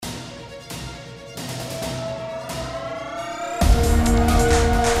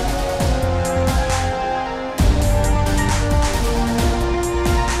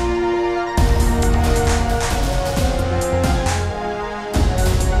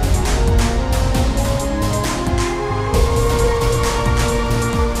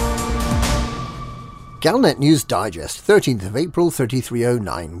Galnet News Digest, 13th of April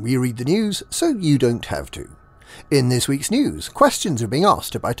 3309. We read the news so you don't have to. In this week's news, questions are being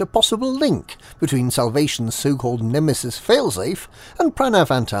asked about a possible link between Salvation's so-called Nemesis Failsafe and Pranav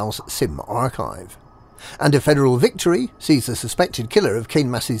Antal's SIM archive. And a federal victory sees the suspected killer of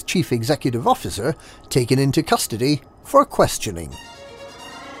Caine-Massey's chief executive officer taken into custody for questioning.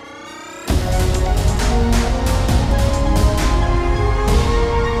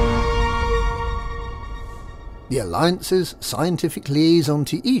 The Alliance's scientific liaison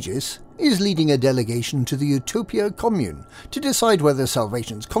to Aegis is leading a delegation to the Utopia commune to decide whether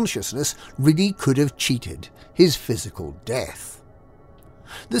Salvation's consciousness really could have cheated his physical death.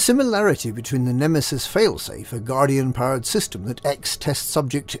 The similarity between the Nemesis Failsafe, a Guardian-powered system that ex-test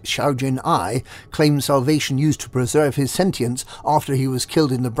subject Xiaojin Ai claimed Salvation used to preserve his sentience after he was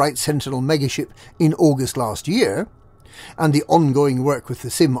killed in the Bright Sentinel megaship in August last year, and the ongoing work with the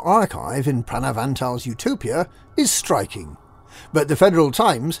SIM archive in Pranav Antal's Utopia is striking. But the Federal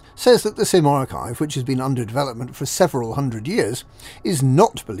Times says that the SIM archive, which has been under development for several hundred years, is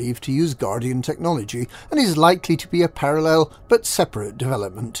not believed to use Guardian technology and is likely to be a parallel but separate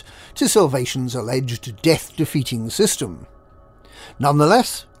development to Salvation's alleged death-defeating system.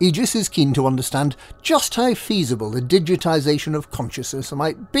 Nonetheless, Aegis is keen to understand just how feasible the digitisation of consciousness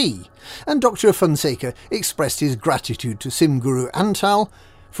might be, and Dr. Fonseca expressed his gratitude to SIM guru Antal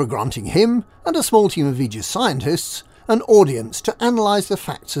for granting him and a small team of Aegis scientists an audience to analyse the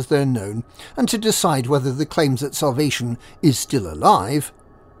facts as they're known and to decide whether the claims that Salvation is still alive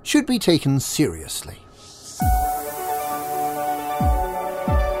should be taken seriously.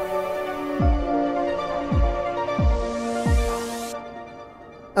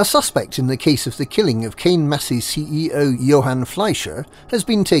 A suspect in the case of the killing of Caine-Massey CEO Johann Fleischer has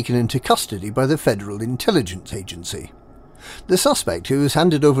been taken into custody by the Federal Intelligence Agency. The suspect, who was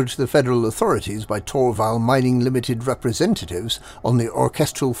handed over to the federal authorities by Torval Mining Limited representatives on the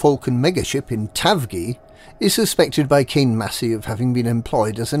Orchestral Falcon megaship in Tavgi, is suspected by Caine-Massey of having been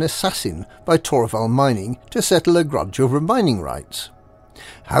employed as an assassin by Torval Mining to settle a grudge over mining rights.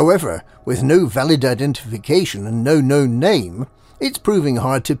 However, with no valid identification and no known name, it's proving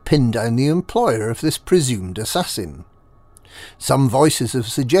hard to pin down the employer of this presumed assassin. Some voices have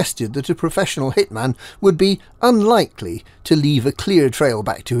suggested that a professional hitman would be unlikely to leave a clear trail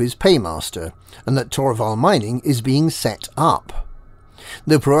back to his paymaster, and that Torval Mining is being set up.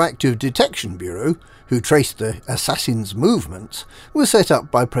 The Proactive Detection Bureau, who traced the assassin's movements, was set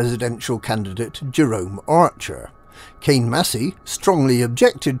up by presidential candidate Jerome Archer. Caine-Massey strongly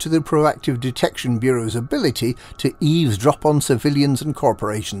objected to the Proactive Detection Bureau's ability to eavesdrop on civilians and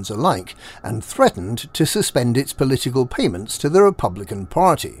corporations alike, and threatened to suspend its political payments to the Republican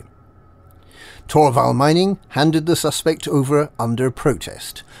Party. Torval Mining handed the suspect over under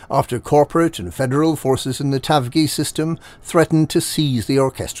protest, after corporate and federal forces in the Tavgi system threatened to seize the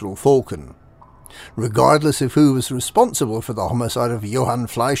Orchestral Falcon. Regardless of who was responsible for the homicide of Johann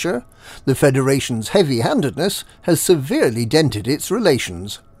Fleischer, the Federation's heavy-handedness has severely dented its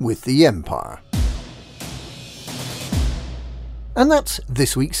relations with the Empire. And that's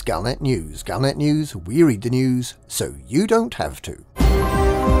this week's Galnet News. Galnet News, we read the news so you don't have to.